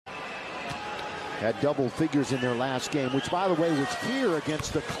Had double figures in their last game, which, by the way, was here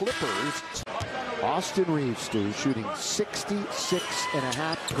against the Clippers. Austin Reeves, Stu, shooting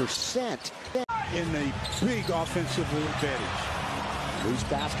 66.5%. In the big offensive advantage. Loose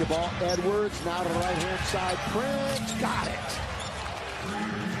basketball, Edwards, now to the right-hand side, Prince, got it.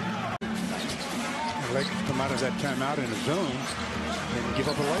 The Lakers come out of that timeout in a zone and give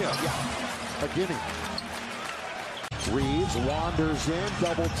up a layup. Yeah, a gimme. Reeves wanders in,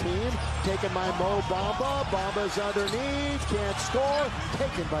 double team, taken by Mo Bamba. Bamba's underneath, can't score,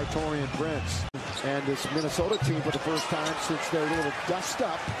 taken by Taurean Prince. And this Minnesota team, for the first time since their little dust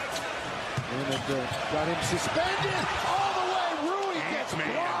up, and it got him suspended all the way. Rui gets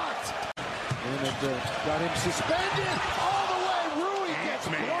blocked. And it got him suspended all the way. Rui gets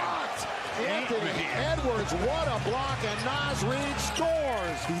blocked. Anthony Edwards, what a block, and Naz Reid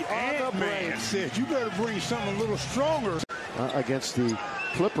scores. The Ant-Man said, you better bring something a little stronger. Against the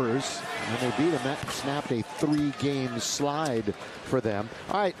Clippers, and they beat them. That snapped a 3-game slide for them.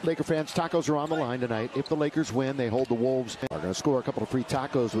 All right, Laker fans, tacos are on the line tonight. If the Lakers win, they hold the Wolves. Are going to score a couple of free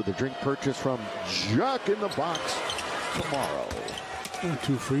tacos with a drink purchase from Jack in the Box tomorrow. And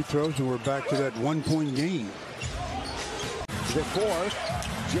 2 free throws, and we're back to that 1-point game. The fourth,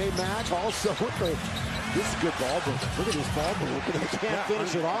 J-Mac also with the, this is good ball movement. Look at this ball movement. They can't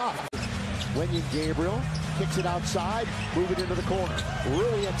finish it off. Wenyen Gabriel kicks it outside, move it into the corner.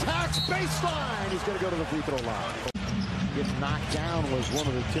 Rui attacks, baseline. He's going to go to the free throw line. Gets knocked down was one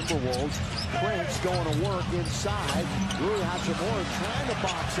of the Timberwolves. Prince going to work inside. Rui Hachimura trying to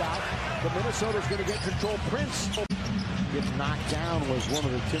box out, but Minnesota's going to get control. Prince gets knocked down was one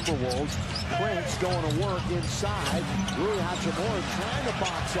of the Timberwolves. Prince going to work inside. Rui Hachimura trying to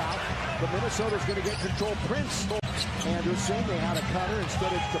box out, but Minnesota's going to get control. Prince. Anderson, they had a cutter, instead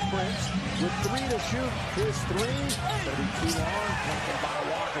it's to Prince with 3 to shoot. His 3, gonna be too long, taken by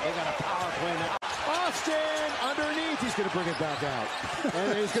Walker. They got a power play now. Austin underneath, he's gonna bring it back out,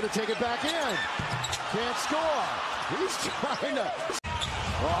 and he's gonna take it back in. Can't score. He's trying to.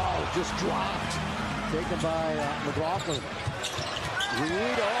 Oh, just dropped. Taken by McLaughlin.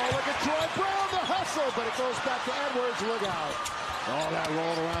 Reed, oh, look at Troy Brown, the hustle, but it goes back to Edwards. Look out. Oh, that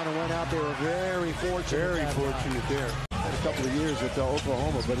rolled around and went out. They were very fortunate. Very fortunate there. Had a couple of years at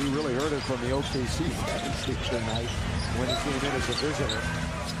Oklahoma, but he really heard it from the OKC fans tonight when he came in as a visitor.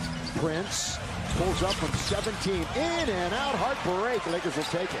 Prince pulls up from 17, in and out, hard break. Lakers will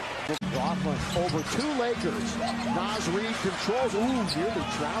take it. Rothman over 2 Lakers. Naz Reid controls. Ooh, nearly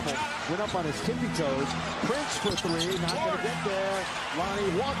traveled. Went up on his tippy toes. Prince for 3, not going to get there.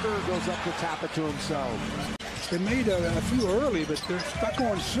 Lonnie Walker goes up to tap it to himself. They made a few early, but they're stuck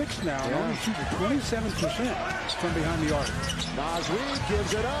on 6 now. Yeah. Only shooting 27% from behind the arc. Naz Reid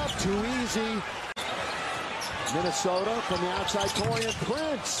gives it up. Too easy. Minnesota from the outside. Taurean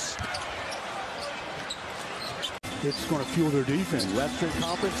Prince. It's going to fuel their defense. Western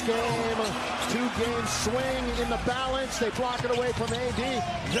Conference game. 2-game swing in the balance. They block it away from AD.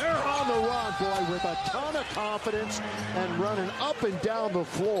 They're on the run, boy, with a ton of confidence and running up and down the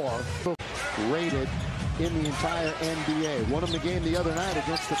floor. Rated in the entire NBA. Won them the game the other night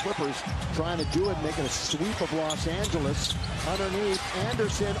against the Clippers, trying to do it, making a sweep of Los Angeles. Underneath,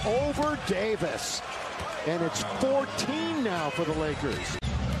 Anderson over Davis. And it's 14 now for the Lakers.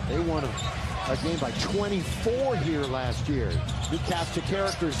 They won a game by 24 here last year. New cast of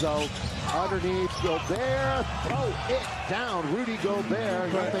characters, though. Underneath, Gobert, throw it down. Rudy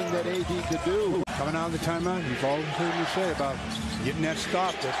Gobert, nothing that AD could do. Coming out of the timeout, you've always heard me say about getting that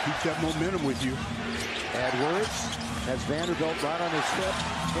stop that keeps that momentum with you. Edwards has Vanderbilt right on his hip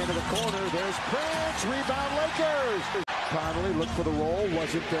into the corner. There's Prince, rebound Lakers. Connolly looked for the roll,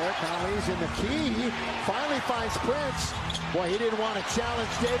 wasn't there. Connolly's in the key, finally finds Prince. Boy, he didn't want to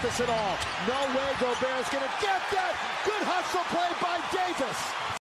challenge Davis at all. No way Gobert's going to get that. Good hustle play by Davis.